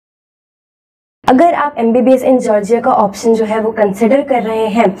अगर आप MBBS in Georgia का ऑप्शन जो है वो कंसिडर कर रहे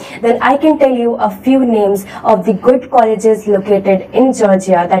हैं, then I can tell you a few names of the good colleges located in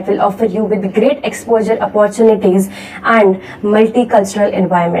Georgia that will offer you with great exposure opportunities and multicultural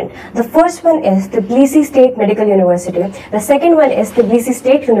environment. The first one is TBILISI State Medical University. The second one is TBILISI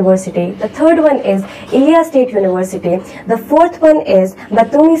State University. The third one is ILEA State University. The fourth one is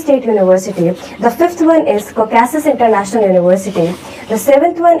BATUMI State University. The fifth one is CAUCASUS International University. The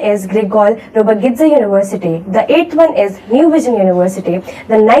seventh one is GRIGOL ROBAKIDZE University. The eighth one is New Vision University.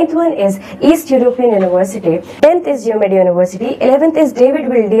 The ninth one is East European University. 10th is GEOMEDI University. 11th is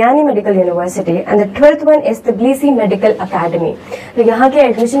TVILDIANI Medical University. And the 12th one is TBILISI Medical Academy. तो यहाँ के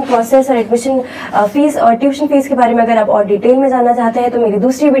admission process और admission fees और tuition fees के बारे में अगर आप और डिटेल में जानना चाहते हैं तो मेरी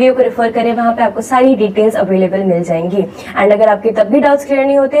दूसरी वीडियो को रेफर करें, वहाँ पे आपको सारी डिटेल्स अवेलेबल मिल जाएंगी. एंड अगर आपके तब भी डाउट्स क्लियर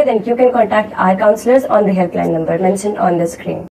नहीं होते, then you can contact our counsellors on the helpline number mention on the screen.